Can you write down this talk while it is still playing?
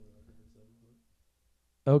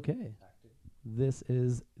Okay. This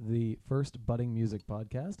is the first Budding Music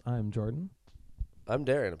Podcast. I'm Jordan, I'm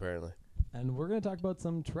Darren, apparently. and we're going to talk about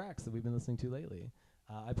some tracks that we've been listening to lately.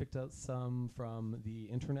 I picked up some from the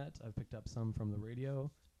internet. I've picked up some from the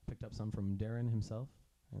radio. Picked up some from Darren himself.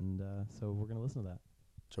 And so we're going to listen to that.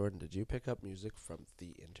 Jordan, did you pick up music from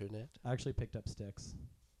the internet? I actually picked up Styx.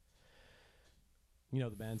 You know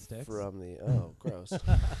the band Styx? From the... Oh, gross.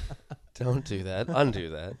 Don't do that. Undo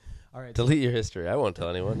that. All right. Delete your history. I won't tell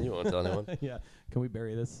anyone. You won't tell anyone. Yeah. Can we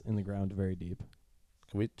bury this in the ground very deep?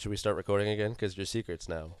 Should we start recording again? Because your secret's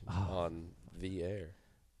now Oh. on the air.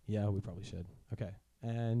 Yeah, we probably should. Okay.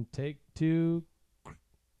 And take two.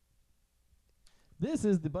 This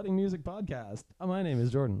is the Budding Music Podcast. My name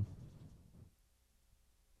is Jordan.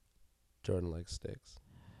 Jordan likes sticks.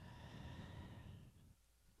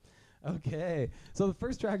 Okay. So the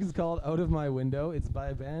first track is called Out of My Window. It's by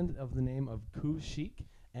a band of the name of Coup Chic,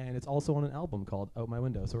 and it's also on an album called Out My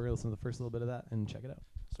Window. So we're going to listen to the first little bit of that and check it out.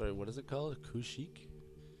 Sorry, what is it called? Kushik?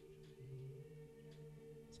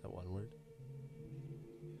 Is that one word?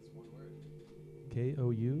 It's one word. Koushik.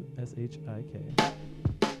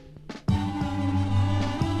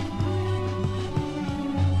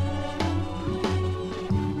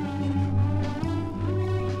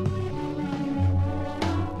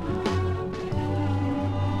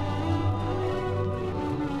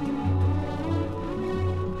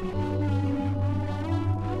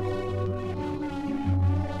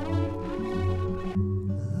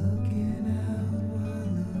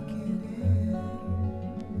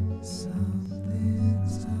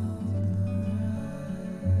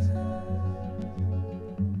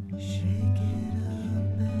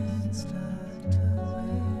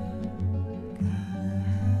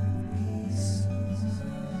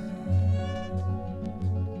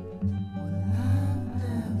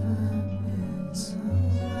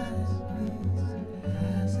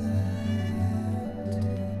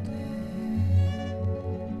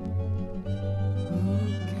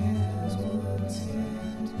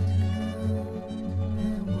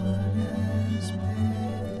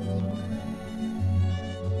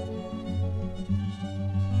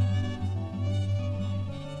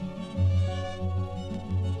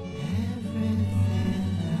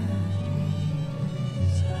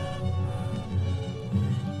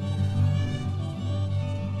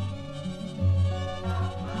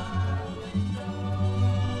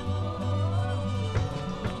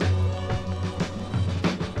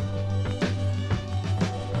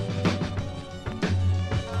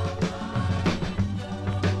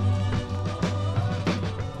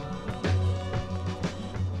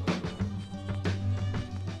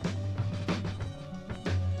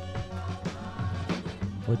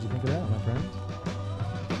 What'd you think of that, my friend?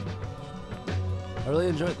 I really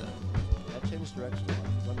enjoyed that. That changed direction a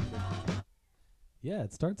lot. Wonderful. Yeah,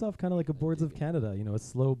 it starts off kind of like a Boards of Canada, a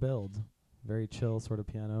slow build. Very chill sort of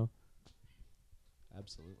piano.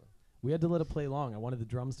 Absolutely. We had to let it play long. I wanted the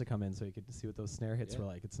drums to come in so you could see what those snare hits were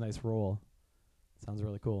like. It's a nice roll. Sounds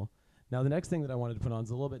really cool. Now, the next thing that I wanted to put on is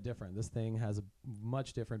a little bit different. This thing has a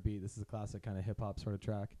much different beat. This is a classic kind of hip-hop sort of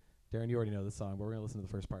track. Darren, you already know this song, but we're going to listen to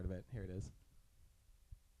the first part of it. Here it is.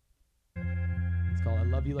 It's called I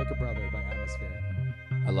Love You Like a Brother by Atmosphere.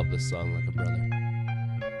 I love this song like a brother,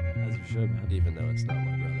 As you should, man. even though it's not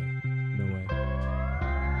my brother. No way.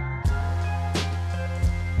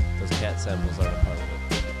 Those cat samples aren't a part of it.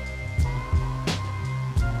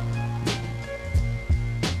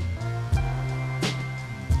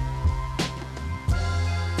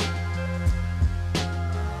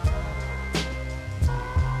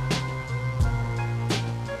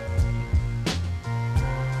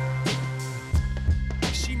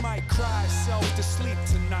 She might cry herself to sleep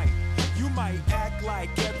tonight. You might act like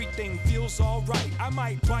everything feels alright. I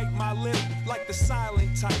might bite my lip like the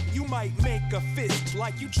silent type. You might make a fist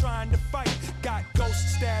like you trying to fight. Got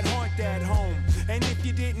ghosts that haunt that home. And if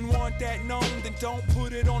you didn't want that known, then don't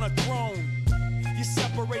put it on a throne. You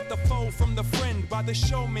separate the foe from the friend by the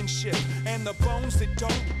showmanship and the bones that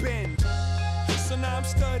don't bend. So now I'm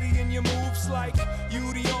studying your moves like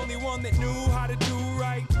you the only one that knew how to do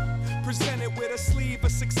right. Presented with a sleeve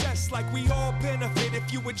of success like we all benefit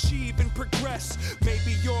if you achieve and progress.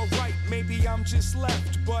 Maybe you're right, maybe I'm just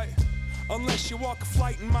left, but unless you walk a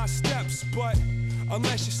flight in my steps, but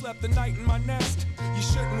unless you slept the night in my nest, you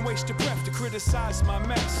shouldn't waste your breath to criticize my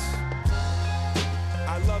mess.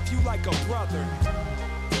 I love you like a brother,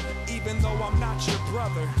 even though I'm not your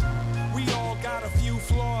brother. We all got a few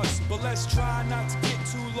flaws, but let's try not to get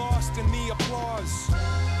too lost in the applause.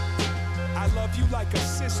 I love you like a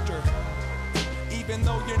sister, even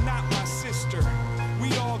though you're not my sister.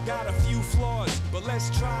 We all got a few flaws, but let's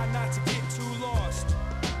try not to get too lost.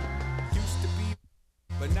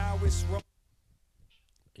 it's wrong.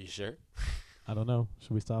 You sure? I don't know.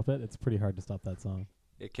 Should we stop it? It's pretty hard to stop that song.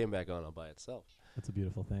 It came back on all by itself. It's a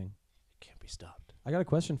beautiful thing. It can't be stopped. I got a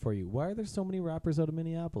question for you. Why are there so many rappers out of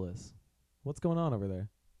Minneapolis? What's going on over there?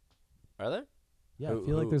 Are there? Yeah, Who- I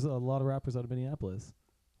feel like who? there's a lot of rappers out of Minneapolis.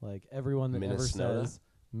 Like everyone that ever Minnesota? says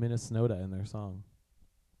Minnesota in their song.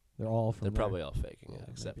 They're all from They're there. probably all faking it,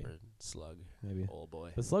 Yeah, except maybe. for Slug, Maybe. old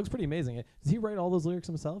boy. But Slug's pretty amazing. Does he write all those lyrics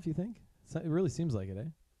himself, you think? It really seems like it, eh?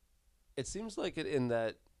 It seems like it in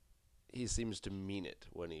that he seems to mean it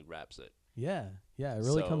when he raps it. Yeah. Yeah, it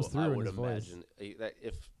really comes So through I in would his voice. imagine that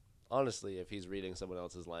honestly, if he's reading someone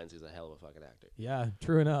else's lines, he's a hell of a fucking actor. Yeah,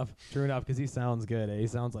 true enough. True enough, because he sounds good. Eh? He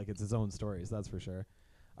sounds like it's his own stories, that's for sure.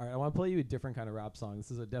 All right, I want to play you a different kind of rap song. This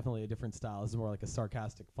is definitely a different style. This is more like a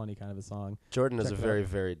sarcastic, funny kind of a song. Jordan has Check a it very out.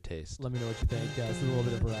 varied taste. Let me know what you think. This is a little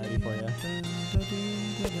bit of variety for you.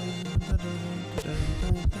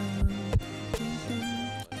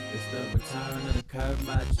 It's the return of the curve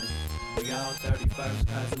merchant. We all 31st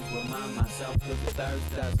cousins. Will mind myself with the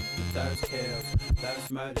thirst dozen. The thirst kills.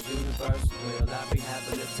 Thirst murders universal. Will I be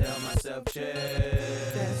happy to tell myself chill?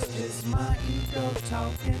 That's just my ego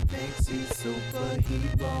talking. Thinks he's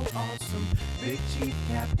superhero. Awesome. Big chief,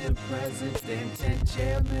 captain, president, and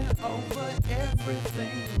chairman over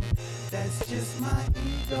everything. That's just my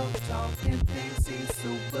ego talking. Thinks he's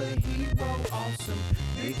superhero. Awesome.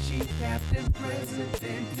 Big chief, captain, president,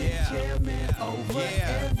 and chairman over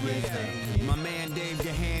everything. My man Dave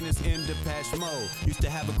Gahan is in Depeche Mode. Used to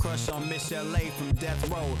have a crush on Miss L.A. from Death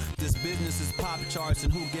Row. This business is pop charts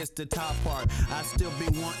and who gets the top part. I still be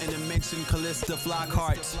wanting to mention Callista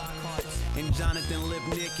Flockhart and Jonathan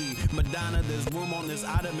Lipnicki. Madonna, there's room on this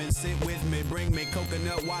ottoman. Sit with me, bring me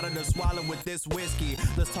coconut water to swallow with this whiskey.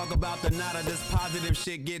 Let's talk about the nada. This positive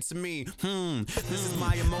shit gets me. This is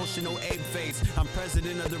my emotional ape face. I'm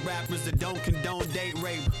president of the rappers that don't condone date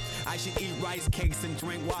rape. I should eat rice cakes and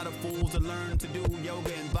drink water, fools, and learn to do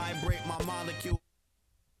yoga and vibrate my molecule.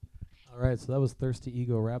 All right, so that was Thirsty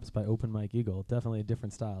Ego Raps by Open Mike Eagle. Definitely a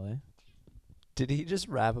different style, eh? Did he just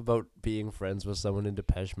rap about being friends with someone in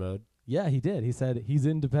Depeche Mode? Yeah, he did. He said he's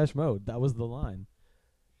in Depeche Mode. That was the line.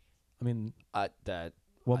 I mean,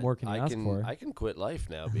 what more can you ask for? I can quit life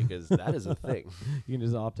now because that is a thing. You can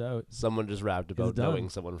just opt out. Someone just rapped about done. knowing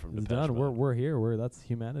someone from It's Depeche done. Mode. We're here. That's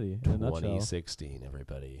humanity in a nutshell. 2016,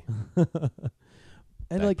 everybody.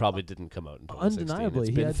 And that like probably didn't come out in 2016. undeniably, It's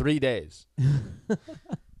he been had 3 days.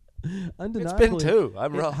 undeniably, It's been 2.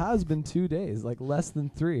 I'm it wrong. has been 2 days, like less than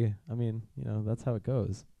 3. I mean, that's how it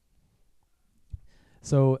goes.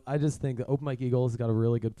 So I just think that Open Mike Eagle has got a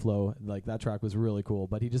really good flow. Like that track was really cool,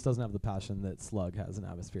 but he just doesn't have the passion that Slug has in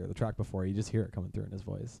Atmosphere. The track before, you just hear it coming through in his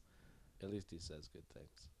voice. At least he says good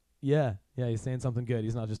things. Yeah, he's saying something good.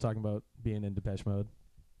 He's not just talking about being in Depeche Mode.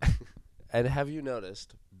 And have you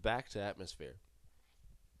noticed, back to Atmosphere,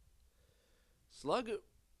 Slug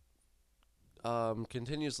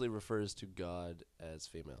continuously refers to God as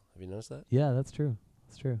female. Have you noticed that? Yeah, that's true.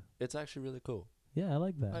 That's true. It's actually really cool. Yeah, I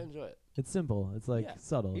like that. I enjoy it. It's simple. It's like Yeah.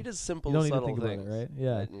 subtle. He does simple, You don't need to subtle think about things. it, right?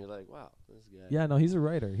 Yeah. And you're like, wow, this guy. Yeah, no, he's a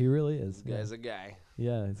writer. He really is. This guy's a guy.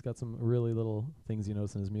 Yeah, he's got some really little things you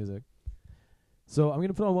notice in his music. So I'm going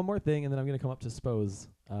to put on one more thing, and then I'm going to come up to Spose.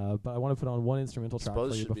 But I want to put on one instrumental track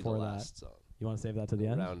Suppose for you should be the before that. last song. You want to save that to the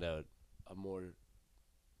end? Round out a more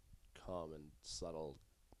calm and subtle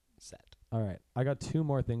set. All right. I got 2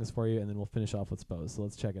 more things for you, and then we'll finish off with Spose. So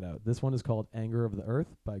let's check it out. This one is called Anger of the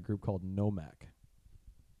Earth by a group called Nomak.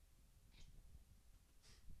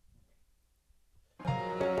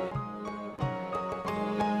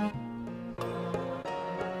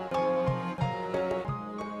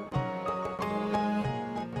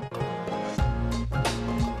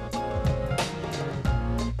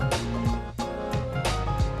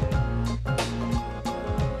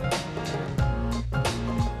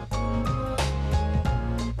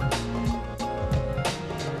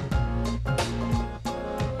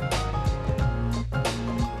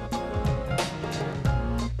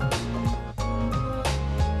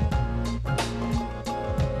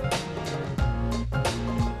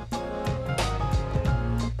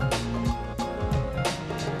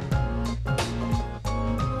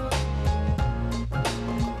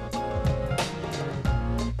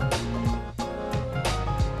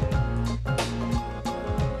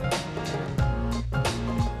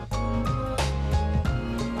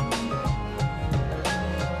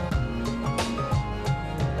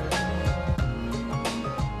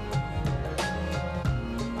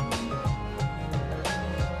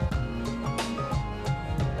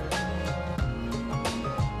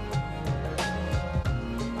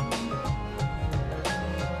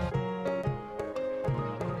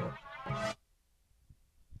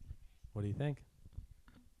 you think?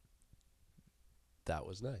 That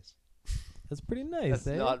was nice. That's pretty nice. That's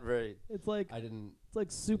eh? not very. It's like I didn't. it's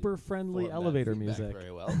like super friendly form that elevator feedback music.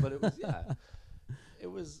 very well, but it was it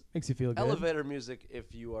was Makes you feel good. elevator music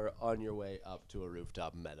if you are on your way up to a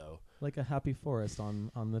rooftop meadow. Like a happy forest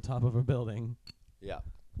on the top of a building. Yeah.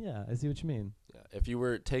 Yeah, I see what you mean. Yeah. If you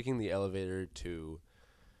were taking the elevator to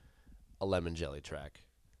a Lemon Jelly track,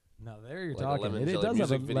 Now there you're Like a talking. Lemon It Jelly does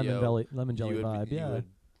have a music video, lemon jelly you would vibe. be- you Yeah. would-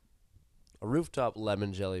 a rooftop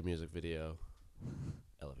Lemon Jelly music video,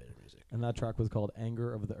 elevator music. And that track was called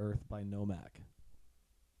 "Anger of the Earth" by Nomak.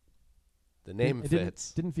 The name it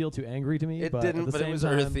fits. Didn't feel too angry to me. It but didn't, at the but same it was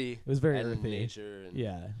time, earthy. It was very and earthy. nature. And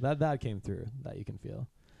Yeah, that came through. That you can feel.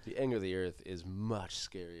 The anger of the earth is much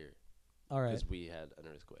scarier All right, because we had an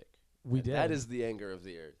earthquake. we And did. That is the anger of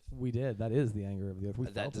the earth. We did. That is the anger of the earth. We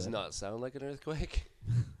That felt does it. not sound like an earthquake.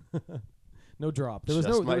 No drop. There was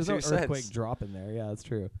Just no my 2 earthquake cents. drop in there. Yeah, that's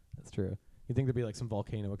true. That's true. You think there'd be like some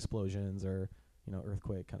volcano explosions or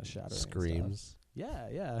earthquake kind of shattering. and stuff. Screams.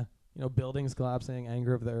 Yeah. Buildings collapsing.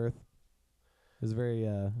 Anger of the earth. It was very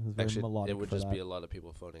Actually, melodic. it would for just that. be a lot of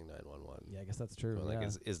people phoning 911. Yeah, I guess that's true. Going yeah.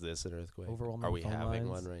 like, is this an earthquake? Overwhelming Are we phone having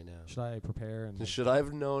lines. one right now? Should I prepare and Should I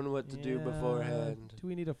have known what to do Yeah. beforehand? Do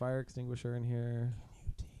we need a fire extinguisher in here? Can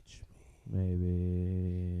you teach me? Maybe.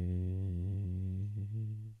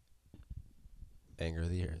 Anger of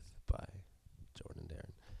the Earth by Jordan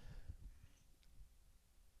Darren.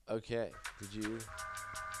 Okay,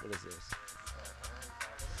 what is this?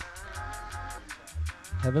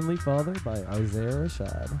 Heavenly Father by Isaiah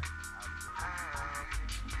Rashad. I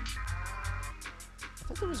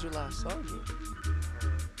thought that was your last song.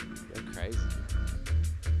 You're crazy.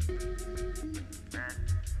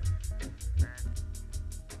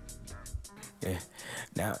 Yeah.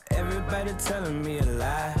 Now everybody telling me a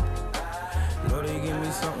lie. Lord, they give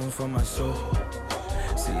me something for my soul.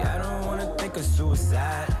 See, I don't wanna think of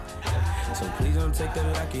suicide, so please don't take the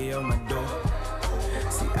lucky out my door.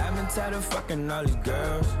 See, I've been tired of fucking all these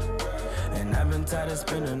girls, and I've been tired of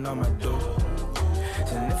spending all my dough.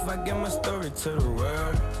 And if I get my story to the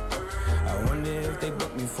world, I wonder if they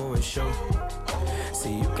book me for a show.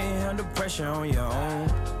 See, you can't handle pressure on your own,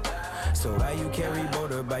 so why you carry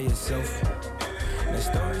border by yourself? The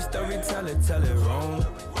storyteller, tell it wrong,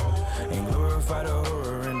 and glorify the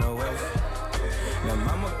horror and the wealth. Now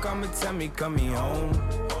mama come and tell me, come me home,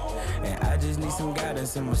 and I just need some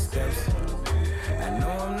guidance in my steps. I know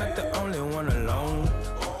I'm not the only one alone,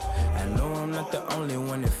 I know I'm not the only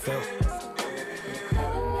one that felt.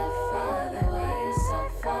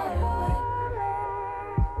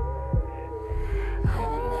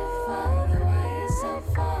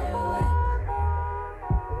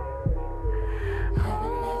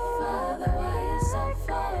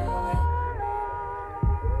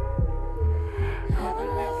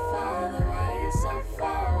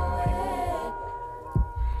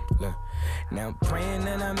 Look, now I'm praying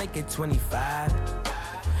that I make it 25.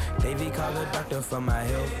 Davey called a doctor for my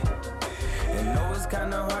health. And know it's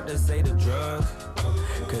kinda hard to say the drugs,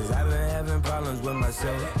 cause I've been having problems with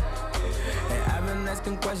myself. And I've been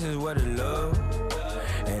asking questions, what is love?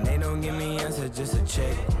 And they don't give me answers, just a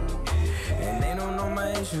check. And they don't know my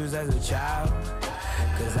issues as a child,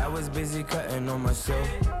 cause I was busy cutting on myself.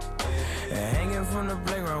 And hanging from the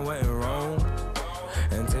playground wasn't wrong,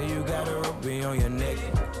 until you got a rope on your neck.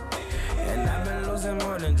 And I've been losing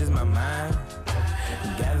more than just my mind.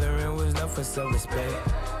 Gathering wisdom for self-respect.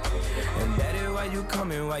 And daddy, why you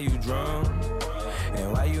coming, why you drunk?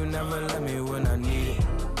 And why you never let me when I need it?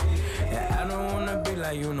 And I don't wanna be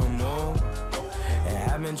like you no more.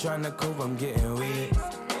 And I've been trying to cope, I'm getting weird.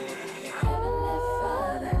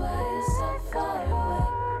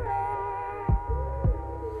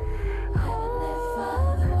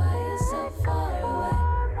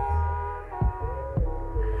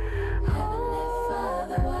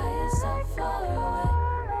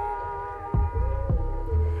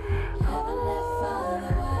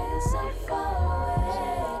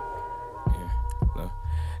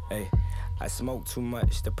 Hey, I smoke too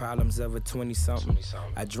much, the problems of a 20-something.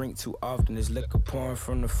 I drink too often, there's liquor pouring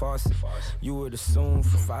from the faucet. You would assume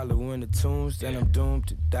for following the tunes, then I'm doomed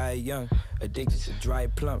to die young. Addicted to dry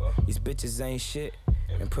plump, these bitches ain't shit,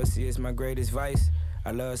 and pussy is my greatest vice.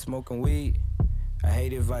 I love smoking weed, I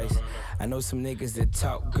hate advice. I know some niggas that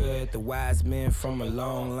talk good. The wise men from a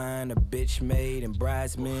long line of bitch made and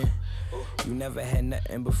bridesmen. You never had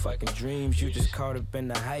nothing but fucking dreams. You just caught up in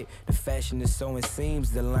the hype. The fashion is so it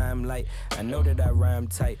seems. The limelight. I know that I rhyme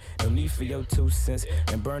tight. No need for your 2 cents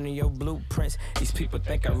and burning your blueprints. These people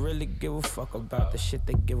think I really give a fuck about the shit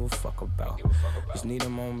they give a fuck about. Just need a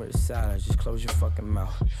moment of silence. Just close your fucking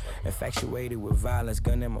mouth. Infatuated with violence,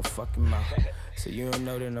 gun in my fucking mouth. So you don't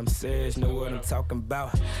know that I'm serious, know what I'm talking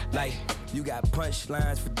about. Like, you got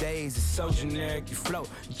punchlines for days, it's so generic, you float,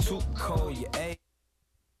 you too cold, you A.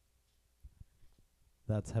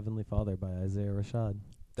 That's Heavenly Father by Isaiah Rashad.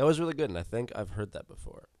 That was really good, and I think I've heard that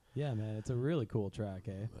before. Yeah, man, it's a really cool track,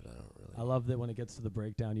 eh? But I don't really. I love that when it gets to the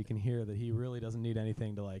breakdown, you can hear that he really doesn't need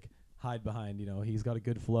anything to like hide behind. You know, he's got a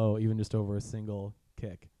good flow, even just over a single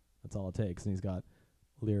kick. That's all it takes, and he's got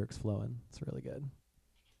lyrics flowing. It's really good.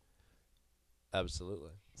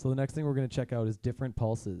 Absolutely. So the next thing we're going to check out is Different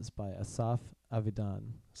Pulses by Asaf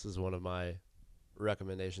Avidan. This is one of my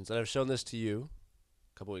recommendations, and I've shown this to you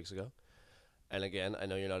a couple weeks ago. And again, I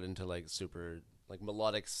know you're not into like super like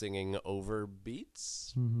melodic singing over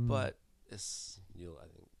beats, but I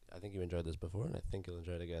think you enjoyed this before, and I think you'll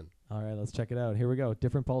enjoy it again. All right, let's check it out. Here we go.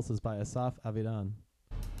 Different Pulses by Asaf Avidan.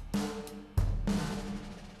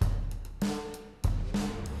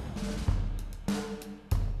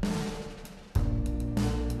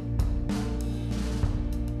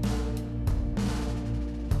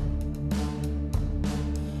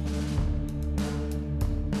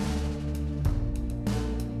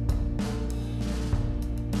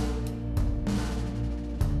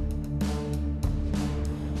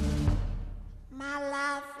 My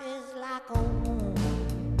life is like a wound.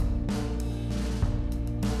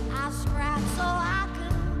 I scratch so I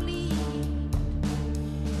can bleed.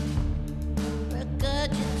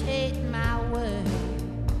 Regurgitate my words.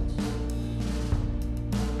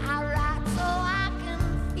 I write so I can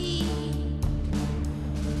feed.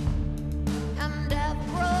 And death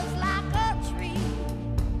grows like a tree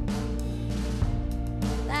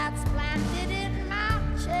that's planted in my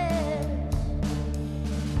chest.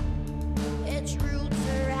 Its roots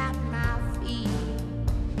are at my feet.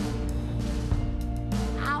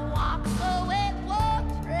 I walk so it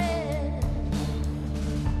won't rest.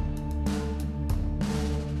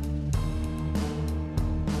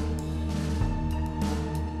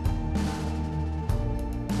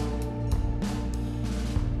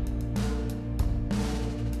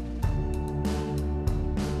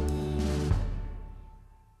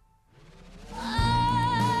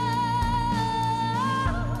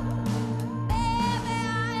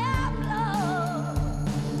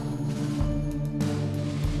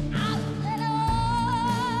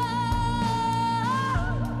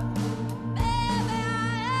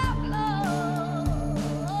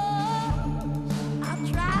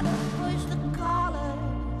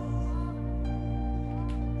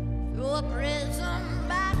 Prism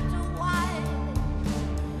back to white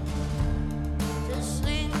to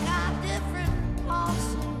sing our different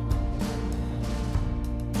pulses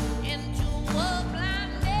into a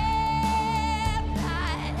blinded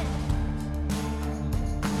light.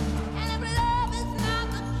 And if love is not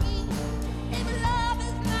the key, if love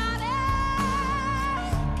is not a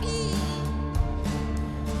key,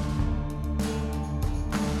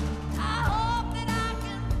 I hope that I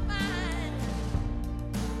can find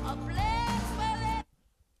a place where they.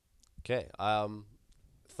 Okay.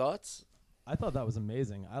 Thoughts? I thought that was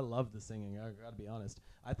amazing. I love the singing. I gotta be honest.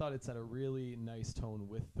 I thought it set a really nice tone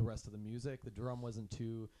with the rest of the music. The drum wasn't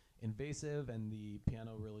too invasive, and the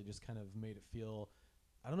piano really just kind of made it feel,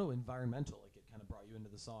 I don't know, environmental. Like it kind of brought you into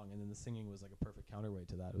the song, and then the singing was like a perfect counterweight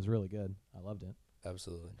to that. It was really good. I loved it.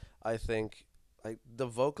 Absolutely. I think the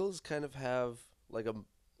vocals kind of have like a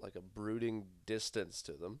brooding distance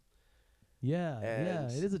to them. Yeah, yeah,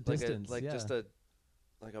 And it is a distance. Yeah. just a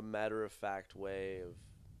matter of fact way of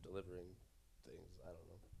delivering things. I don't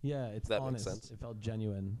know. Yeah, it's that makes honest. sense. It felt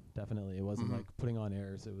genuine, definitely. It wasn't Mhm. like putting on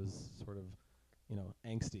airs. It was sort of,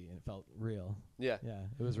 angsty, and it felt real. Yeah. Yeah,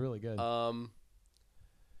 it was really good.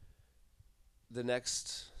 The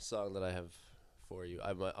next song that I have for you,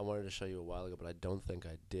 I wanted to show you a while ago, but I don't think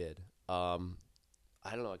I did. I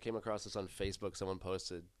don't know. I came across this on Facebook. Someone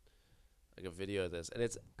posted like a video of this, and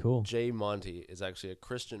it's Cool. Jay Monty is actually a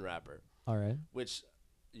Christian rapper, All right. which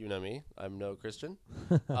you know me, I'm no Christian.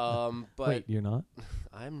 But Wait, you're not?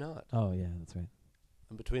 I'm not. Oh, yeah, that's right.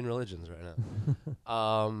 I'm between religions right now.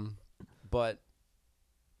 But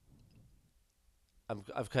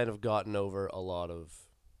I've kind of gotten over a lot of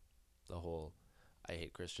the whole I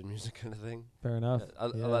hate Christian music kind of thing. Fair enough.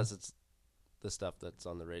 Yeah. Unless it's the stuff that's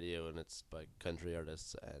on the radio, and it's by country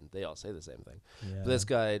artists, and they all say the same thing. Yeah. But this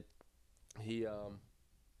guy, he, I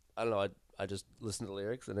don't know, I just listened to the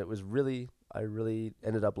lyrics, and it was really, I really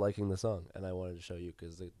ended up liking the song, and I wanted to show you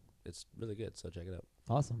because it's really good, so check it out.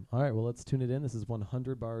 Awesome. All right, well, let's tune it in. This is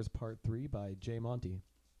 100 Bars Part 3 by Jay Monty.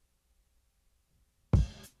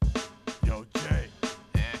 Yo, Jay.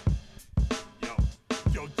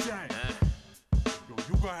 Yo, Jay. Yo,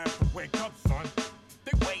 you gonna have to wake up, son.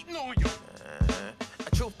 They waiting on you.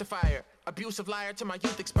 A truth to fire, abusive liar to my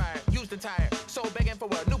youth expired, used and tired, so begging for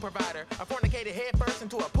a new provider. I fornicated head first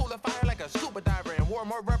into a pool of fire like a scuba diver and wore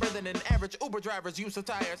more rubber than an average Uber driver's use of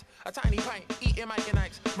tires. A tiny pint, eating Mike and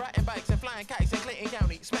Ike's, riding bikes and flying kites in Clinton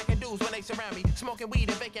County, smacking dudes when they surround me, smoking weed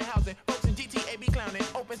and vacant housing, folks in GTA be clowning,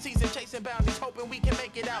 open season chasing bounties, hoping we can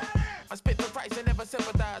make it out. I spit for price and never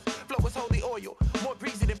sympathize, flow is holy oil, more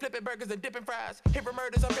greasy than flipping burgers and dipping fries, hipper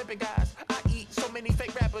murders, I'm ripping guys. I eat so many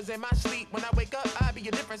fake rappers in my sleep, when I wake up, I be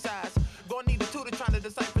a different size. Gonna need a tutor trying to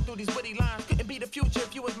decipher through these witty lines. Couldn't be the future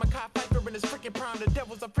if you was my Mackay Pfeiffer in his freaking prime. The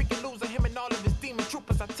devil's a freaking loser, him and all of his demon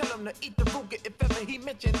troopers. I tell him to eat the Ruger if ever he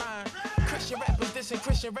mention mine. Christian rappers dissing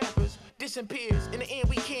Christian rappers, dissing peers. In the end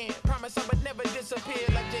we can promise I would never disappear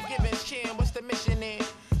like Jay Givens chin. What's the mission then?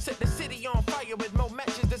 Set the city on fire with more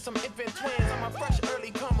matches than some infant twins. I'm a fresh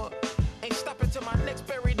early comer, ain't stopping till my neck's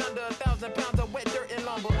buried under 1,000 pounds of wet dirt and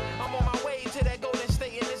lumber. I'm on my way to that Golden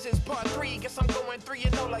State and this is part 3. Guess I'm going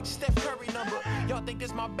 3-0 like Steph Curry number. Y'all think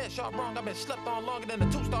this my best, y'all wrong. I've been slept on longer than a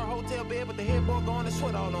 2-star hotel bed with the headboard going and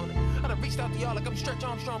sweat all on it. I done reached out to y'all like I'm Stretch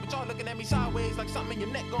Armstrong, but y'all looking at me sideways like something in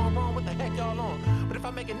your neck going wrong. What the heck y'all on? But if I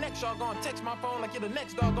make it next, y'all gonna text my phone like you're the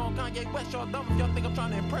next doggone Kanye West. Y'all dumb if y'all think I'm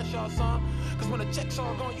trying to impress y'all, son. Cause when the check's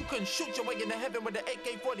all gone, you couldn't shoot your way into heaven with the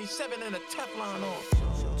AK-47 and a Teflon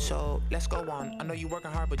on. So let's go on. I know you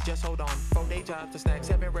working hard, but just hold on. 4-day jobs to stack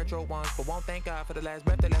 7 retro ones, but won't thank God for the last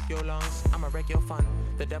breath that left your lungs. I'ma wreck your fun.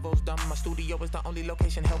 The devil's dumb. My studio is the only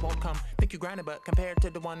location hell won't come. Think you grinding, but compared to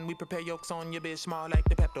the one we prepare yolks on, your bitch small like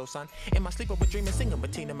the Pepto, son. In my sleep, I would dream of singing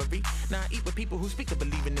with Tina Marie. Now I eat with people who speak to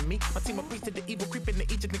believing in me. My team of priests to the evil creeping to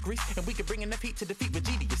Egypt and Greece, and we can bring enough heat to defeat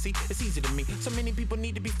Vegeta. You see, it's easy to me. So many people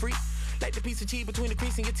need to be free, like the piece of cheese between the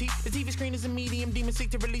crease and your teeth. The TV screen is a medium. Demons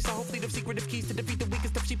seek to release a whole fleet of secretive keys to defeat the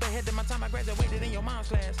weakest of sheep ahead of my time. I graduated in your mom's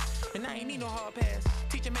class, and I ain't need no hard pass.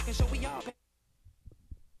 Teacher making sure we all pass.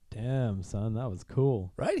 Damn, son, that was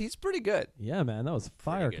cool. Right? He's pretty good. Yeah, man, that was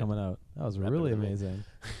fire good. coming out. That was Rapping really to me. amazing.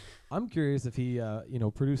 I'm curious if he,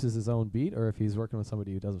 produces his own beat or if he's working with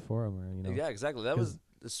somebody who does it for him, or Yeah, exactly. That was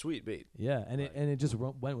a sweet beat. Yeah, and it just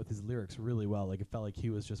went with his lyrics really well. Like it felt like he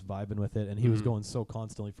was just vibing with it, and he was going so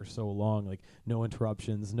constantly for so long, like no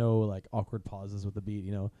interruptions, no like awkward pauses with the beat.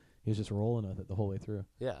 You know, he was just rolling with it the whole way through.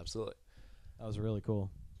 Yeah, absolutely. That was really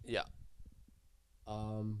cool. Yeah.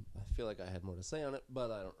 I feel like I had more to say on it,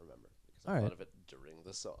 but I don't remember because I All right. thought of it during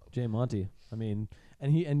the song. Jay Monty. I mean,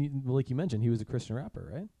 like you mentioned, he was a Christian rapper,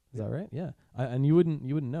 right? Is that right? Yeah. And you wouldn't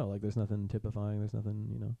know. Like, there's nothing typifying. There's nothing,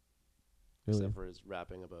 really. Except for his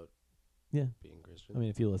rapping about Yeah. being Christian. I mean,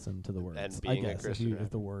 if you listen to the words, And I being a guess Christian if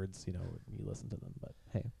the words, you listen to them. But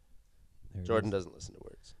hey, there it Jordan is. doesn't listen to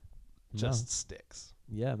words. No. Just sticks.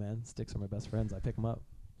 Yeah, man. Sticks are my best friends. I pick them up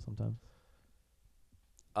sometimes.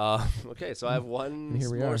 Okay, so I have one here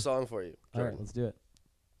we more are. song for you, All right, Jordan. let's do it.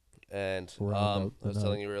 And We're I on the was note.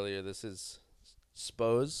 telling you earlier, this is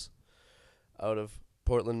Spose out of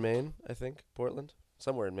Portland, Maine, I think. Portland?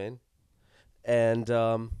 Somewhere in Maine. And,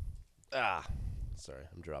 sorry,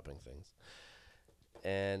 I'm dropping things.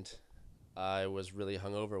 And I was really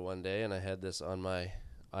hungover one day, and I had this on my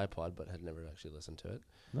iPod, but had never actually listened to it.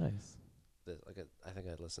 Nice. I think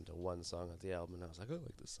I listened to one song of the album, and I was like, I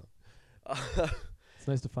like this song. It's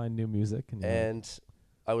nice to find new music. And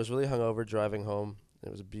I was really hungover driving home. It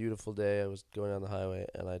was a beautiful day. I was going down the highway,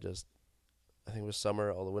 and I think it was summer.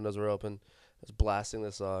 All the windows were open. I was blasting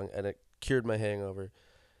this song, and it cured my hangover.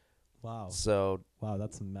 wow. So Wow,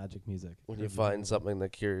 that's some magic music. when you find something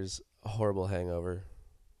that cures a horrible hangover,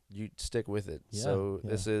 you stick with it. Yeah, So yeah.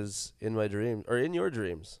 this is In My Dream, or In Your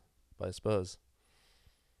Dreams by Spose.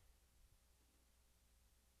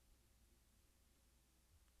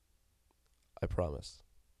 I promise.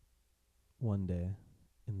 One day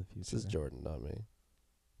in the future. This is Jordan, not me.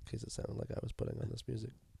 In case it sounded like I was putting on this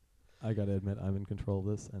music. I gotta admit, I'm in control of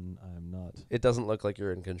this, and I'm not. It doesn't look like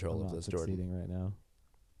you're in control I'm of not this, Jordan. succeeding right now.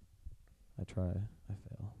 I try. I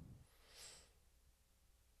fail.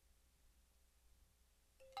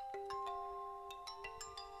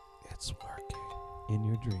 It's working. In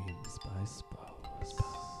Your Dreams by Spose.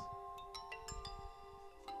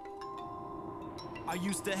 I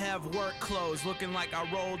used to have work clothes, looking like I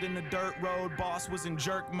rolled in the dirt road. Boss was in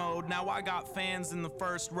jerk mode. Now I got fans in the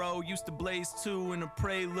first row. Used to blaze 2 in a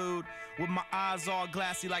prelude, with my eyes all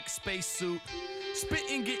glassy like a spacesuit.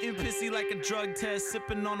 Spitting, getting pissy like a drug test,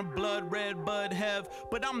 sipping on a blood red Bud Hev.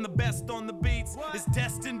 But I'm the best on the beats. It's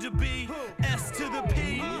destined to be S to the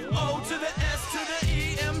P, O to the S to the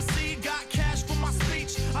E. MC got cash for my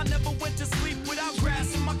speech. I never went to sleep without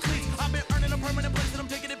grass in my cleats. I've been earning a permanent place and I'm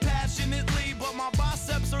taking it passionately. But my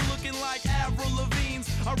biceps are looking like Avril Lavigne's.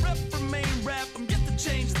 I rep for main rap, I'm yet to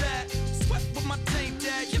change that. Sweat with my tape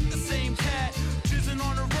tag, yep, the same cat. Jizzing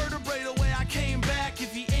on a vertebrae the way I came back.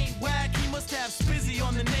 If he ain't whack, he must have Spizzy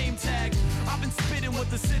on the name tag. I've been spitting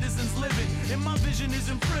what the citizens living, and my vision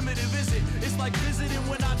isn't primitive, is it? It's like visiting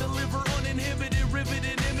when I deliver uninhibited,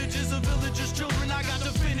 riveted images of villagers' children. I got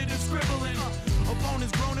definitive scribbling.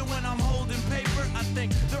 Opponents groaning when I'm holding paper. I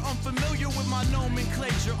think they're unfamiliar with my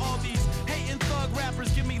nomenclature. All these hating thug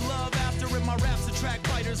rappers give me love after, and my raps attract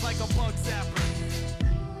biters like a bug zapper.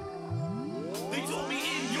 They told me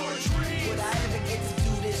in your dreams, would I ever get to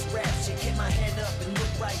do this rap shit? Get my head up and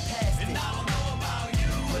look right past it. And I don't know about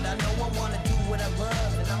you, but I know I wanna do what I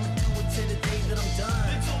love, and I'ma do it till the day that I'm done.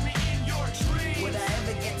 They told me in your dreams, would I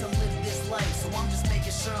ever get to live this life? So I'm just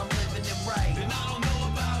making sure I'm living it right. And I don't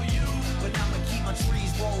know about you, but I'ma keep my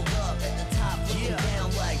trees rolled up at the top, looking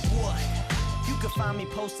down like what? You can find me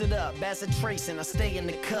posted up, Bassett tracing, I stay in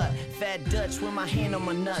the cut. Fat Dutch with my hand on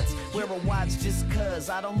my nuts. Wear a watch just cause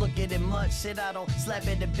I don't look at it much. Shit, I don't slap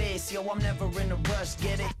at the base, yo, I'm never in a rush,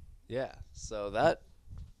 get it? Yeah, so that,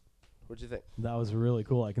 what'd you think? That was really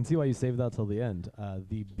cool. I can see why you saved that till the end.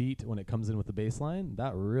 The beat, when it comes in with the bass line,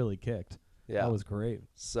 that really kicked. Yeah. That was great.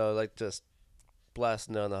 So, like, just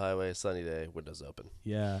blasting down the highway, sunny day, windows open.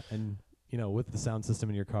 Yeah, and, you know, with the sound system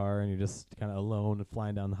in your car and you're just kind of alone and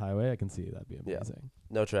flying down the highway, I can see that'd be amazing. Yeah.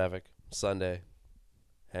 No traffic, Sunday,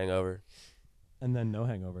 hangover. And then no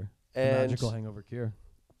hangover. The And magical hangover cure.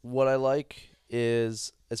 What I like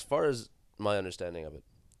is, as far as my understanding of it,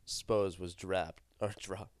 Spose was dropped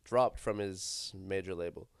from his major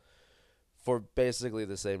label for basically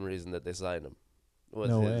the same reason that they signed him, with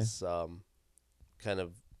No his kind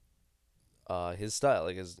of his style,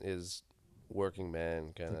 like his working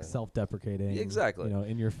man kind of like self-deprecating. Exactly. You know,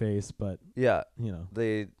 in your face, but yeah, you know,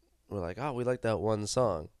 they were like, oh, we like that one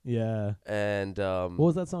song. Yeah. And what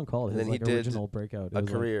was that song called? And His then like he original did breakout. a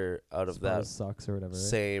career out of that. Sucks or whatever. Right?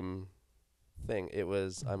 Same thing. It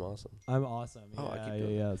was I'm Awesome. I'm Awesome. Oh, I keep yeah,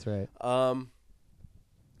 doing yeah, that's right.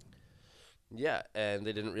 Yeah, and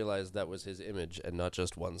they didn't realize that was his image and not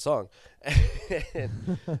just one song.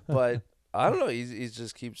 But I don't know. He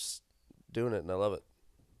just keeps doing it, and I love it.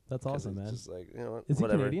 That's awesome, man. Just like, you know what? Is he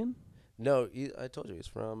whatever. Canadian? No, I told you he's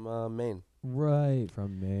from Maine. Right,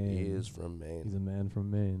 from Maine. He is from Maine. He's a man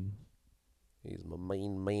from Maine. He's my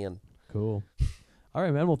Maine man. Cool. All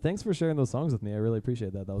right, man. Well, thanks for sharing those songs with me. I really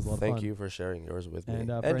appreciate that. That was a lot of fun. Thank you for sharing yours with me.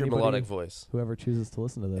 And And your melodic voice. Whoever chooses to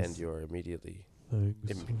listen to this. And your immediately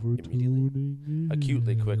Thanks for tuning in.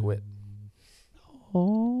 acutely quick wit.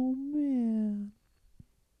 Oh, man.